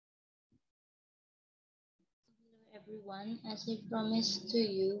everyone. As I promised to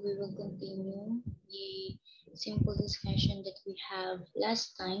you, we will continue the simple discussion that we have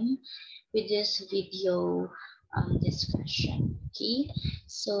last time with this video discussion. Okay,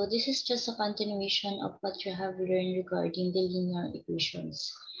 so this is just a continuation of what you have learned regarding the linear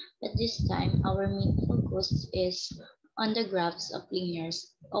equations. But this time, our main focus is on the graphs of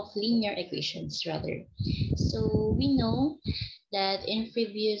linear equations rather. So we know that in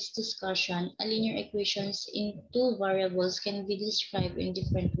previous discussion, a linear equations in two variables can be described in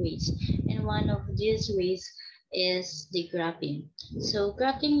different ways. And one of these ways is the graphing. So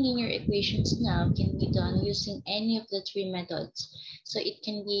graphing linear equations now can be done using any of the three methods. So it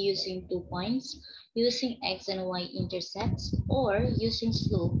can be using 2 points, using x and y intercepts, or using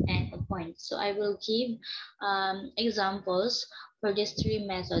slope and a point. So I will give examples for these three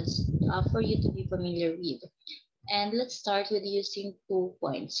methods for you to be familiar with. And let's start with using 2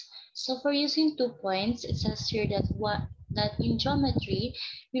 points. So for using 2 points, it says here that in geometry,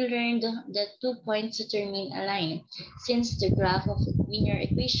 we learned that 2 points determine a line. Since the graph of a linear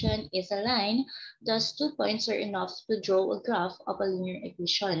equation is a line, thus 2 points are enough to draw a graph of a linear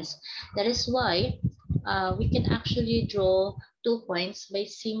equations. That is why we can actually draw 2 points by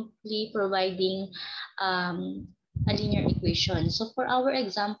simply providing um, a linear equation. So for our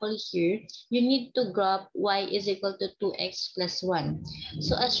example here, you need to graph y is equal to 2x plus 1.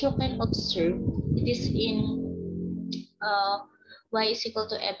 So as you can observe, it is in y is equal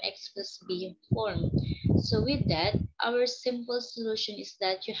to mx plus b form. So with that, our simple solution is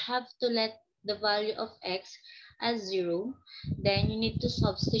that you have to let the value of x as 0. Then you need to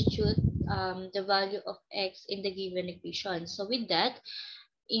substitute the value of x in the given equation. So with that,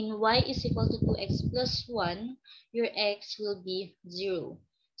 in y is equal to 2x plus 1, your x will be 0.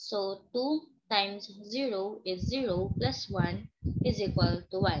 So 2 times 0 is 0 plus 1 is equal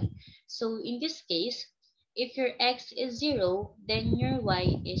to 1. So in this case, if your x is 0, then your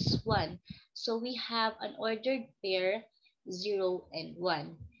y is 1. So we have an ordered pair 0 and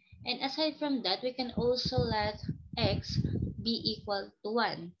 1. And aside from that, we can also let x be equal to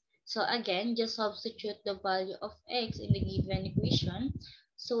 1. So again, just substitute the value of x in the given equation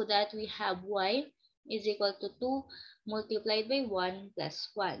so that we have y is equal to 2 multiplied by 1 plus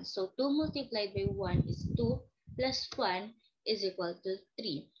 1. So 2 multiplied by 1 is 2 plus 1 is equal to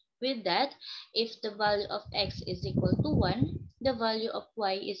 3. With that, if the value of x is equal to 1, the value of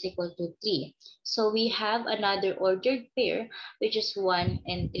y is equal to 3. So we have another ordered pair which is 1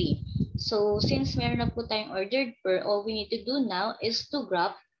 and 3. So since meron na po tayong ordered pair, all we need to do now is to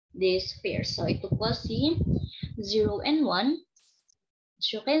graph this pair. So ito po si 0 and 1. As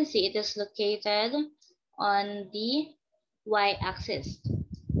you can see, it is located on the y-axis.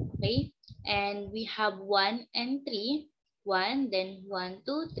 Okay? And we have 1 and 3. 1, then 1,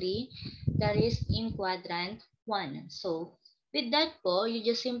 2, 3. That is in quadrant 1. So, with that po, you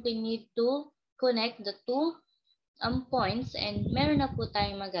just simply need to connect the two points and meron na po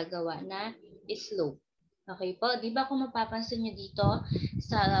tayong magagawa na slope. Okay po? Di ba kung mapapansin nyo dito,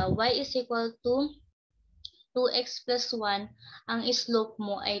 sa y is equal to 2x plus 1, ang slope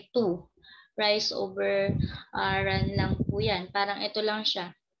mo ay 2. Rise over run lang po yan. Parang ito lang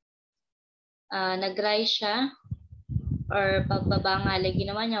siya. Nag-rise siya or pagbaba nga,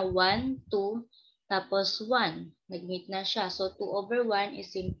 ginawa niya 1, 2, tapos 1. Nag-meet na siya. So 2 over 1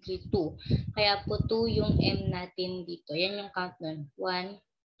 is simply 2. Kaya po 2 yung m natin dito. Yan yung count nun. 1,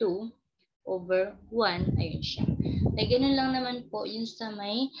 2 over 1. Ayun siya. Kaya ganun lang naman po yung sa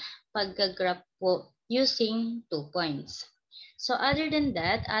may pagka-graph po using 2 points. So other than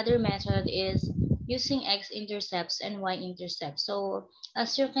that, other method is using x-intercepts and y-intercepts. So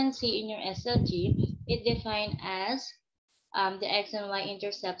as you can see in your SLG, it defined as the x and y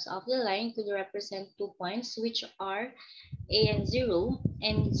intercepts of the line could represent 2 points, which are a and 0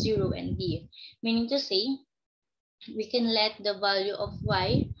 and b. Meaning to say, we can let the value of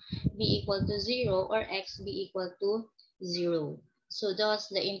y be equal to 0 or x be equal to 0. So thus,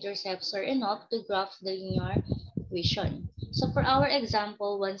 the intercepts are enough to graph the linear equation. So for our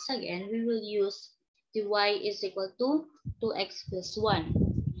example, once again, we will use the y is equal to 2x plus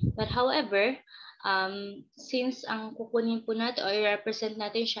 1. But however, since ang kukunin po natin or represent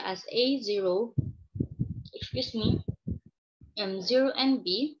natin siya as a0, excuse me, m0 and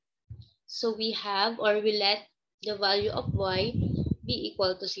b, so we have or we let the value of y be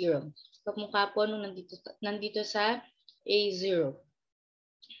equal to 0. Kamukha po nung nandito sa a0.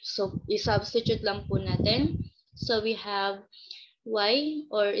 So, i-substitute lang po natin. So, we have y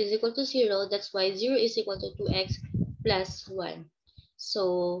or is equal to 0. That's why 0 is equal to 2x plus 1.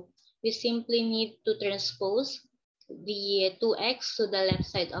 So, we simply need to transpose the 2x to the left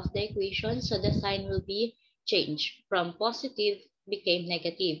side of the equation. So, the sign will be change from positive became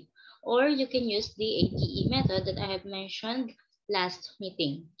negative. Or you can use the ATE method that I have mentioned last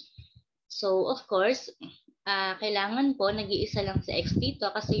meeting. So, of course, kailangan po nag-iisa lang si x dito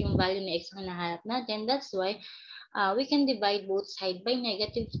kasi yung value ni x ang nahanap natin. That's why we can divide both side by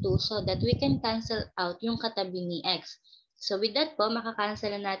 -2 so that we can cancel out yung katabi ni x. So, with that po,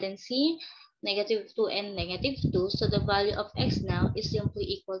 makakancel na natin si -2 and -2. So, the value of x now is simply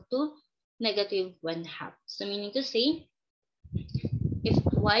equal to -1/2. So, meaning to say, if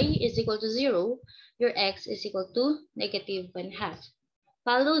y is equal to 0, your x is equal to -1/2.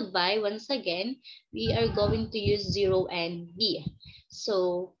 Followed by, once again, we are going to use 0 and b.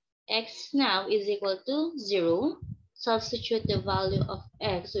 So, x now is equal to 0. Substitute the value of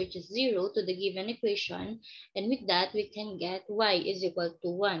x, which is 0, to the given equation. And with that, we can get y is equal to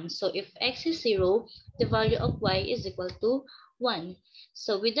 1. So, if x is 0, the value of y is equal to 1.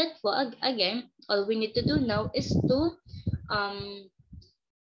 So, with that, again, all we need to do now is to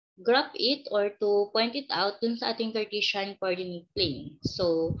graph it or to point it out dun sa ating Cartesian coordinate plane.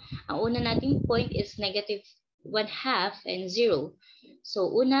 So, ang una nating point is -1/2 and 0.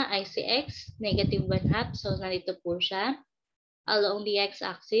 So, una ay si x, -1/2. So, nandito po siya along the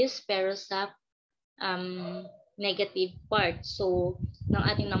x-axis pero sa negative part. So, ng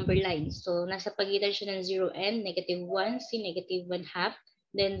ating number line. So, nasa pagitan siya ng 0 and -1, si -1/2.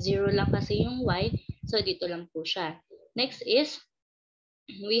 Then, 0 lang kasi yung y. So, dito lang po siya. Next is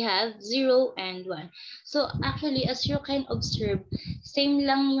we have 0 and 1. So, actually, as you can observe, same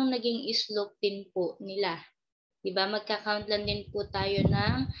lang yung naging slope din po nila. Diba? Magka-count lang din po tayo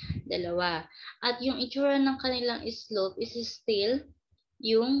ng dalawa. At yung itsura ng kanilang slope is still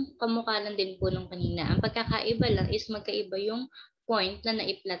yung kamukha lang din po nung kanina. Ang pagkakaiba lang is magkaiba yung point na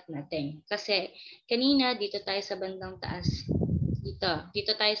naiplat natin. Kasi kanina dito tayo sa bandang taas.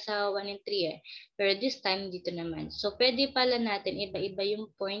 Dito tayo sa 1 and 3 eh. Pero this time, dito naman. So, pwede pala natin iba-iba yung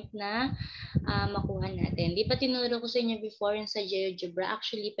point na makuha natin. Di pa tinuro ko sa inyo before yung sa GeoGebra.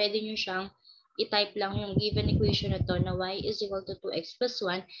 Actually, pwede nyo siyang i-type lang yung given equation na to na y is equal to 2x plus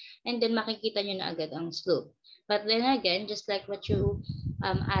 1 and then makikita nyo na agad ang slope. But then again, just like what you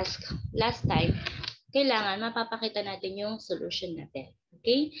asked last time, kailangan mapapakita natin yung solution natin.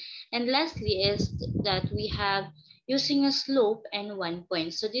 Okay? And lastly is that we have using a slope and 1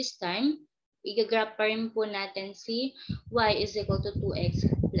 point. So this time, i-graph pa rin po natin si y is equal to 2x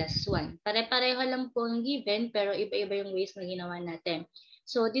plus 1. Pare-pareho lang po ang given pero iba-iba yung ways na ginawa natin.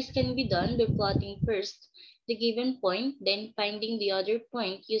 So this can be done by plotting first the given point, then finding the other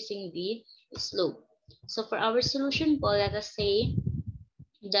point using the slope. So for our solution po, let us say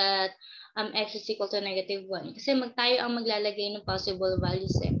that x is equal to -1. Kasi tayo ang maglalagay ng possible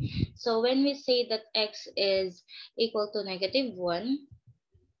values eh. So when we say that x is equal to -1,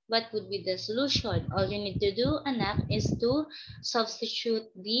 what would be the solution? All you need to do, anak, is to substitute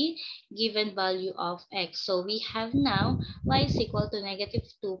the given value of x. So we have now y is equal to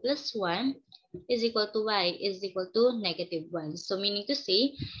 -2 plus 1 is equal to y is equal to -1. So meaning to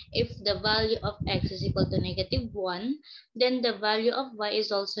say, if the value of x is equal to -1, then the value of y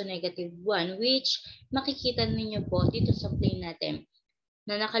is also -1, which makikita ninyo po dito sa plane natin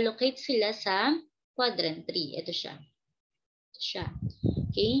na nakalocate sila sa quadrant 3. Ito siya.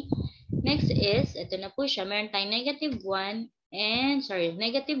 Okay? Next is, ito na po siya. Meron tayong -1 and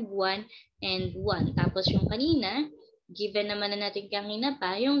 1. Tapos yung kanina, given naman na natin kanina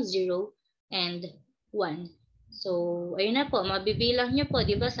pa, yung 0 and 1. So, ayun na po. Mabibilang nyo po.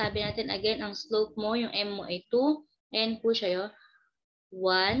 Diba sabi natin again, ang slope mo, yung m mo ay 2. Ayan po siya yun.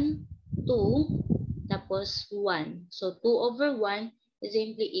 1, 2, tapos 1. So, 2 over 1 is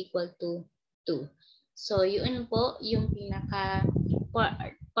simply equal to 2. So, yun po yung pinaka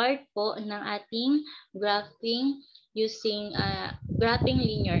part po ng ating graphing using graphing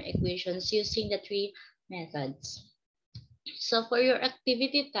linear equations using the 3 methods. So for your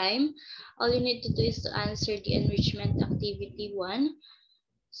activity time, all you need to do is to answer the enrichment activity 1.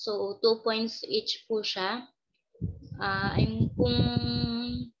 So 2 points each po siya. Kung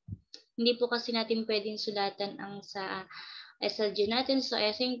hindi po kasi natin pwedeng sulatan ang sa SLG natin, so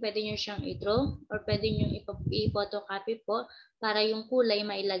I think pwede nyo siyang i-draw or pwede nyo i-photocopy po para yung kulay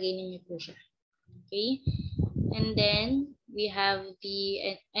mailagay ninyo po siya. Okay? And then, we have the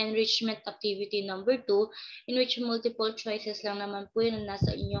enrichment activity number 2 in which multiple choices lang naman po yun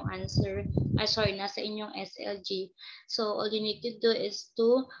nasa inyong nasa inyong SLG. So, all you need to do is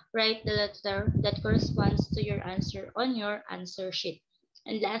to write the letter that corresponds to your answer on your answer sheet.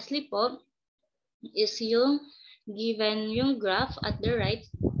 And lastly po, is yung given yung graph at the right,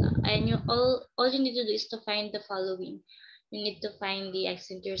 and all you need to do is to find the following. You need to find the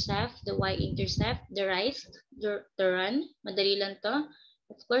x-intercept, the y-intercept, the rise, the run. Madali lang to.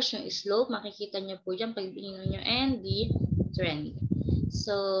 Of course, yung slope, makikita nyo po dyan pag binino nyo, and the trend.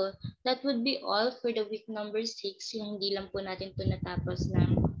 So, that would be all for the week number 6. Yung hindi lang po natin to natapos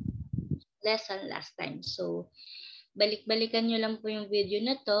ng lesson last time. So, balik-balikan nyo lang po yung video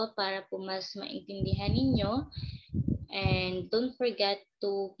na to para po mas maintindihan ninyo. And don't forget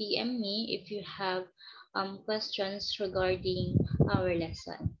to PM me if you have questions regarding our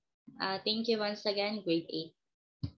lesson. Thank you once again, grade 8.